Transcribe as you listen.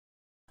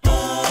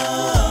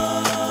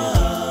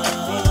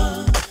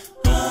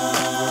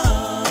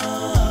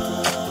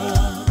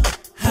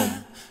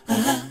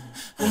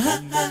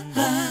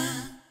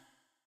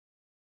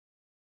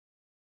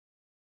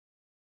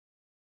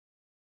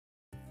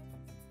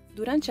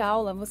Durante a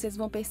aula, vocês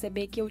vão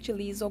perceber que eu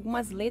utilizo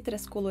algumas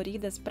letras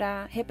coloridas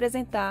para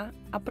representar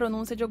a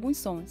pronúncia de alguns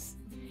sons.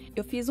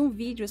 Eu fiz um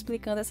vídeo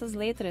explicando essas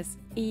letras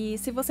e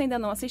se você ainda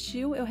não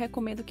assistiu, eu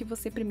recomendo que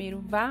você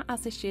primeiro vá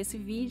assistir esse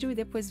vídeo e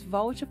depois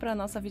volte para a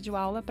nossa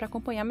videoaula para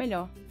acompanhar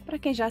melhor. Para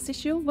quem já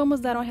assistiu, vamos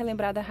dar uma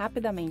relembrada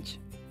rapidamente.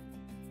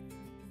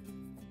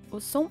 O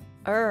som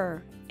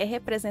R é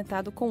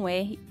representado com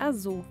R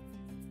azul.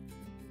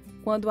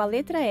 Quando a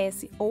letra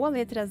S ou a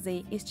letra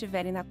Z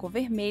estiverem na cor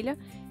vermelha,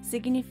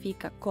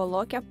 significa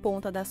coloque a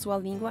ponta da sua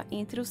língua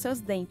entre os seus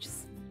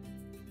dentes.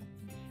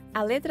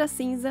 A letra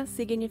cinza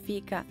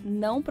significa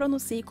não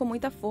pronuncie com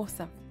muita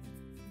força.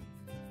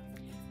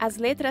 As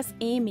letras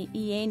M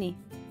e N,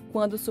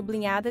 quando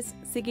sublinhadas,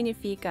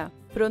 significa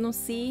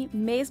pronuncie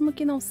mesmo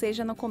que não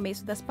seja no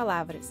começo das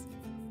palavras.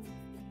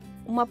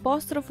 Um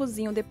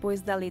apóstrofozinho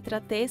depois da letra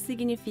T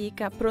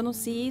significa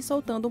pronuncie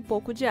soltando um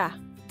pouco de ar.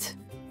 T.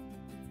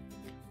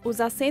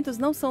 Os acentos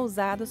não são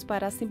usados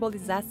para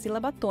simbolizar a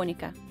sílaba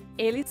tônica.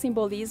 Eles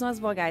simbolizam as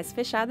vogais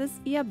fechadas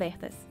e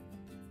abertas.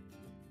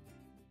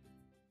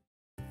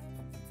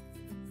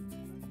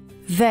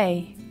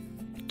 They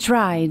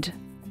tried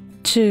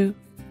to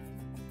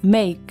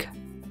make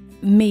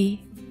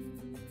me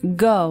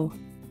go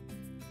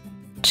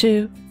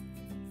to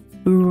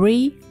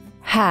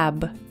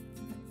rehab,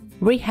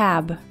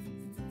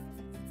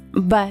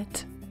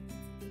 but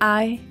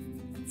I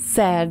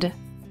said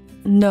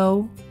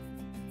no,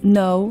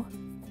 no,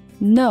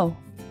 no.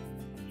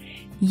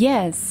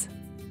 Yes,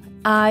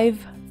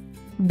 I've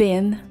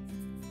been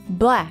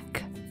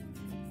black,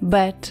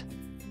 but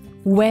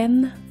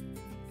when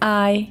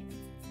I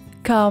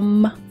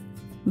come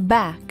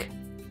back.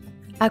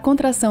 A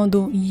contração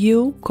do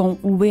you com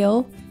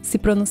will se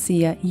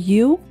pronuncia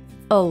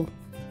you-ll.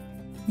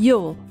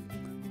 You'll.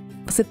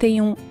 Você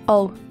tem um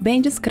ll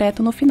bem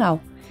discreto no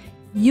final.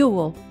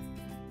 You'll.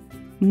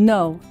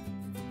 No,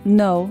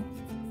 no,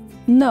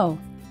 no.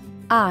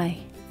 I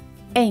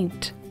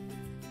ain't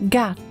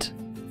got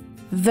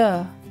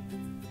the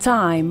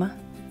time.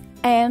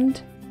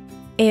 And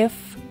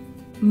if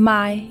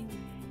my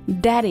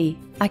daddy.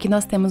 Aqui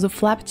nós temos o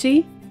flap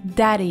T,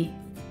 daddy.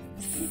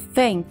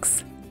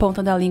 Thanks,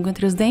 ponta da língua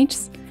entre os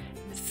dentes.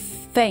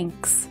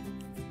 Thanks,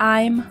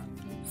 I'm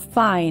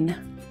fine.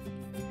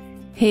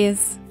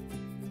 He's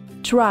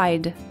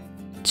tried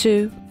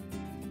to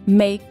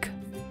make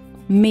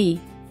me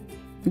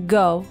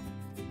go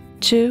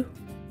to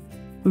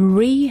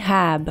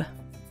rehab,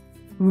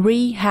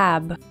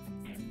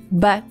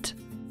 but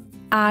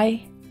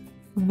I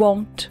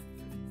won't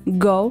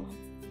go.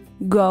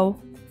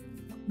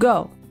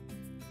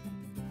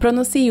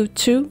 Pronuncie o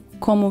to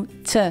como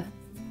t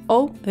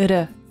ou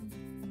r.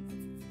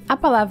 A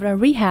palavra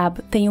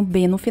rehab tem um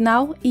B no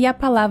final e a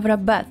palavra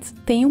but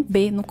tem um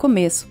B no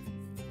começo.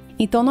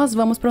 Então, nós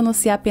vamos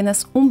pronunciar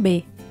apenas um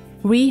B.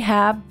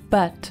 Rehab,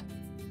 but.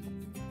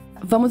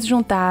 Vamos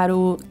juntar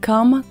o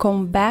come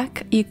com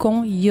back e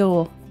com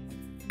you'll.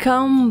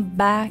 Come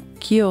back,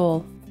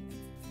 you'll.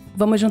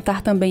 Vamos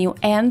juntar também o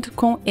and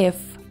com if.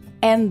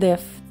 And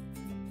if.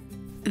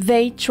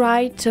 They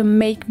tried to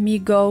make me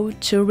go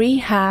to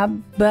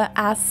rehab, but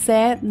I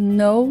said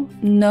no,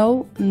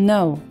 no,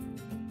 no.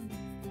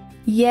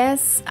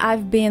 Yes,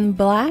 I've been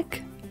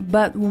black,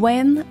 but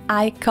when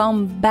I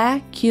come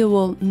back, you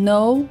will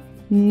know,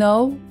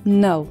 no,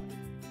 no.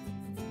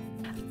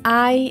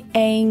 I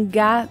ain't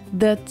got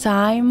the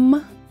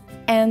time,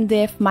 and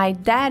if my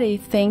daddy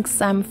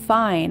thinks I'm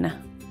fine.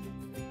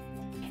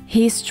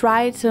 He's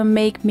tried to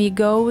make me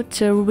go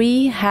to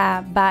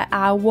rehab, but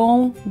I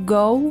won't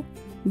go.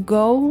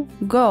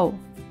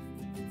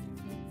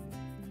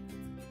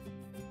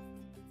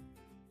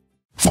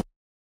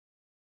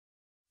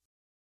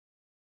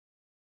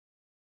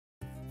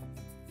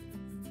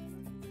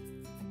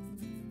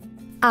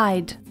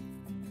 I'd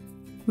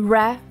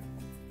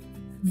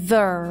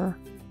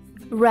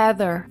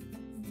rather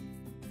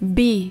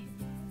be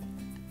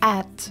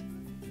at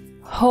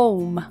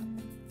home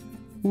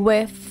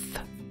with,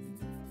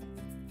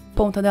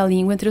 ponta da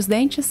língua entre os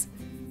dentes,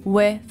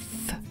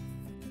 with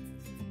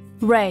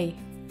Ray.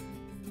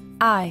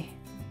 I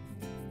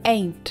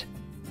ain't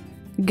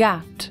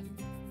got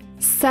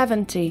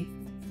 70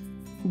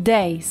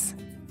 days,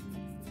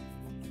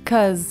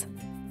 'cause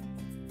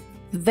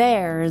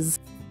there's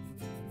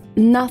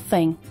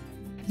nothing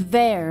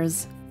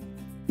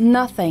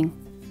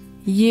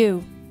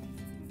you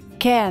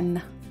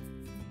can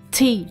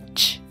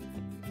teach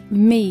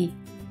me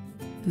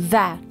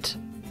that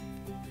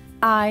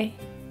I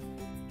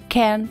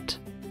can't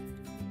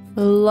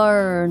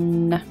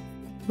learn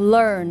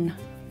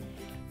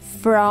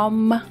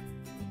from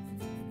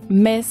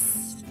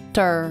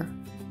Mr.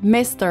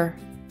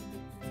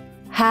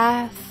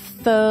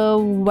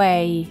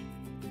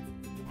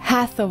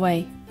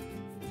 Hathaway.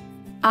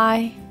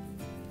 I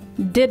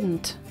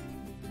didn't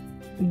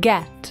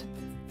get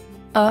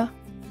a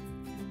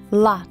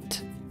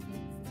lot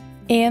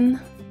in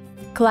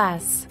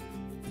class,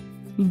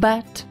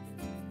 but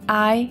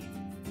I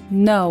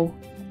know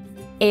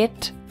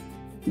it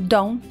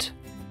don't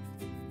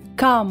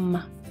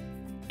come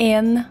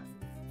in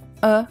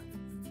a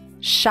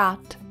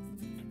shot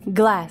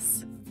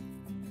glass.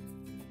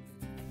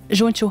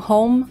 Junte o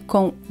home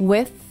com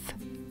with,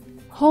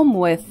 home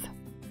with.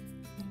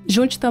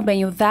 Junte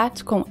também o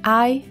that com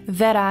I,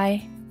 that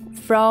I,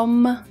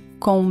 from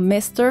com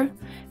Mr,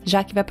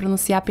 já que vai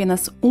pronunciar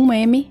apenas um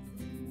M,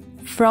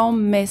 from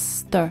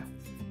Mr.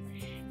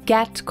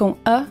 Get com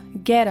a,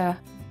 get a.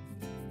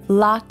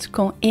 Lot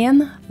com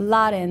in,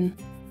 lotin.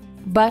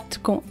 But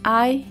com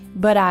I,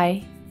 but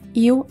I.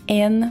 E o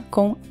N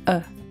com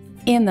a,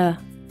 in a.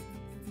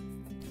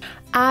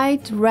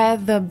 I'd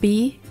rather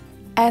be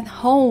at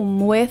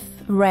home with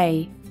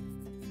Ray.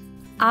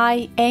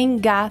 I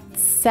ain't got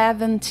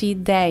 70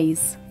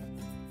 days.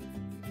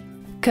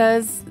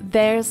 'Cause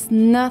there's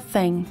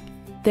nothing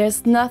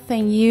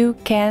you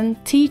can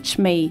teach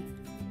me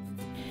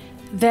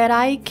that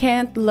I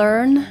can't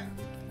learn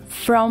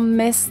from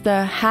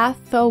Mr.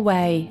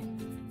 Hathaway.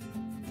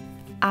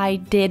 I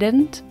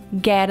didn't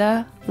get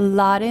a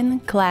lot in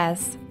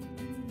class,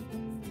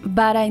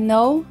 but I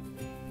know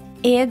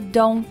it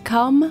don't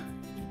come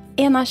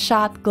in a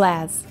shot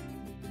glass.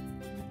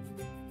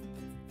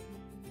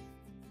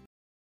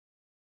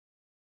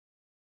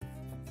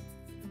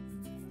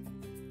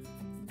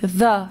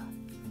 The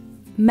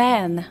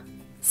man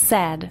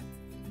said,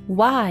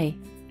 "Why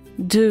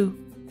do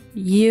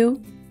you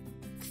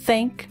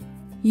think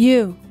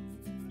you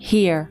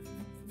here?"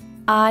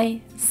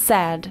 I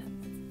said,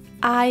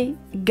 "I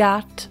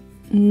got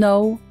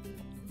no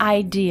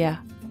idea.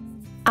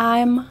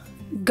 I'm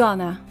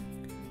gonna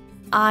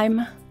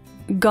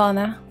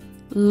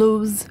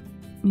lose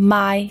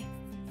my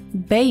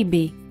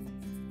baby.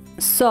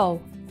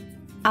 So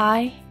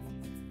I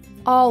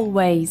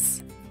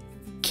always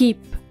keep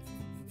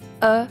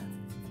a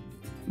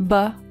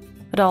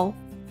bottle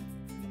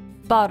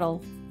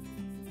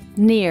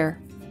near."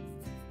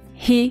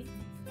 He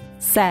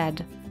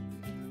said,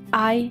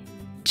 "I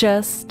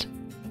just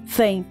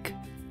think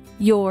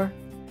you're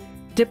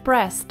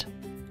depressed."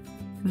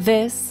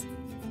 This,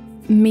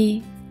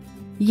 me,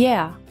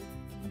 yeah,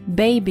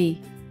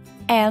 baby,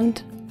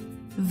 and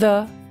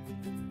the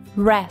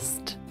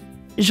rest.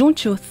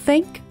 Junte o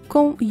think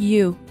com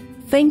you,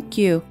 thank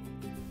you.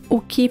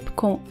 O keep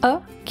com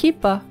a,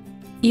 keep a.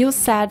 E o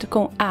said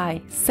com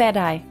I, said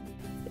I.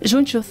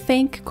 Junte o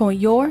think com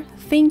your,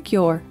 think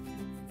your.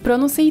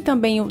 Pronuncie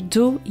também o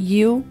do,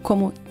 you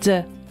como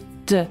d,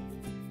 d.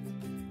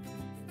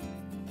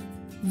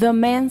 The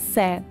man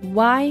said,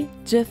 "Why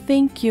do you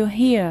think you're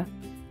here?"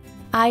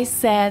 I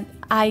said,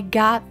 "I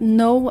got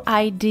no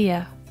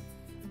idea.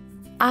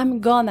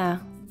 I'm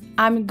gonna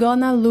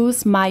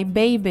lose my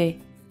baby.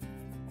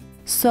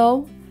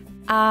 So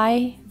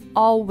I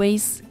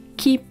always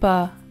keep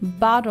a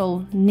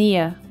bottle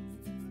near."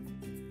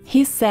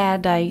 He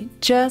said, "I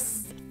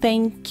just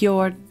think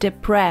you're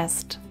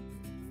depressed."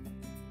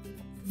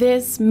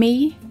 This,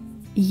 me,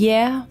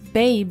 yeah,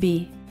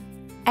 baby,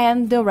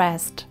 and the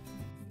rest.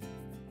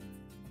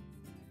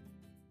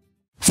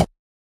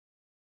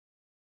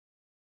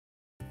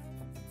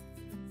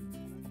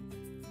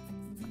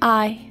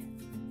 I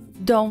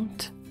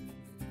don't,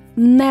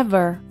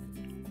 never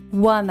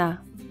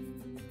wanna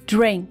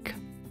drink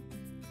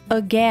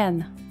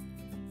again.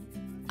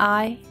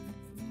 I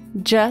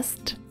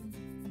just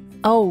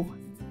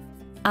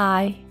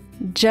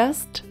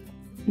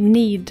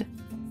need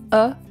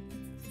a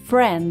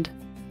friend.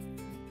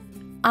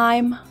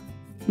 I'm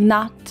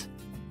not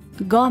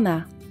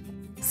gonna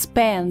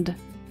spend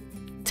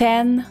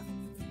 10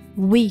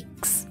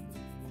 weeks.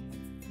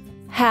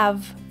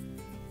 Have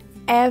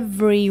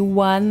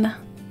everyone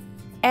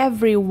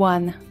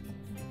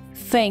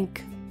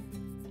think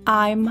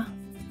I'm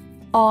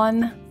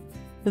on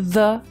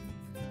the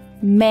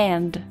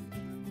mend.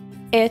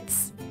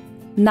 It's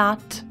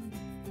not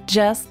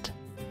just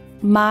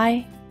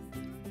my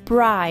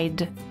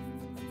pride.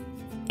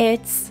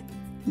 It's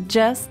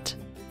just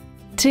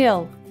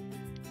till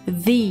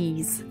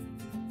these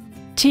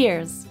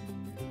tears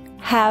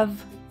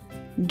have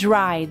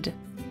dried.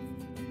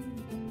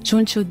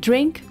 Junte o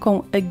drink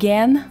com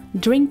again,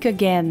 drink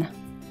again.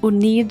 O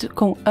need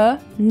com a,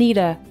 need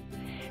a.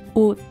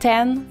 O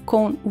 10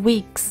 com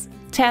weeks,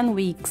 10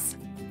 weeks.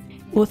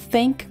 O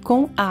think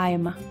com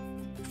I'm,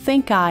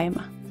 think I'm.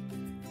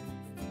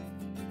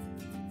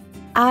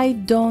 I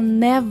don't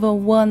never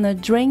wanna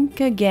drink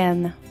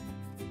again.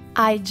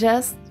 I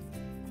just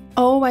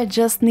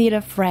need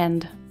a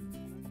friend.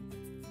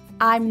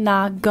 I'm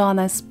not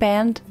gonna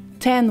spend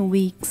 10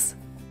 weeks.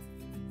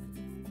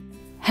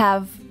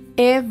 Have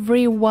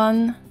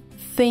everyone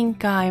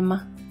think I'm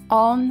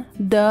on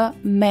the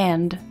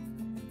mend.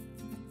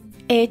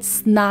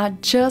 It's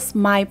not just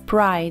my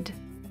pride.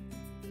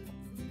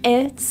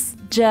 It's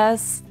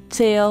just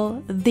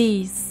till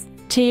these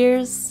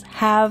tears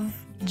have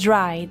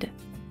dried.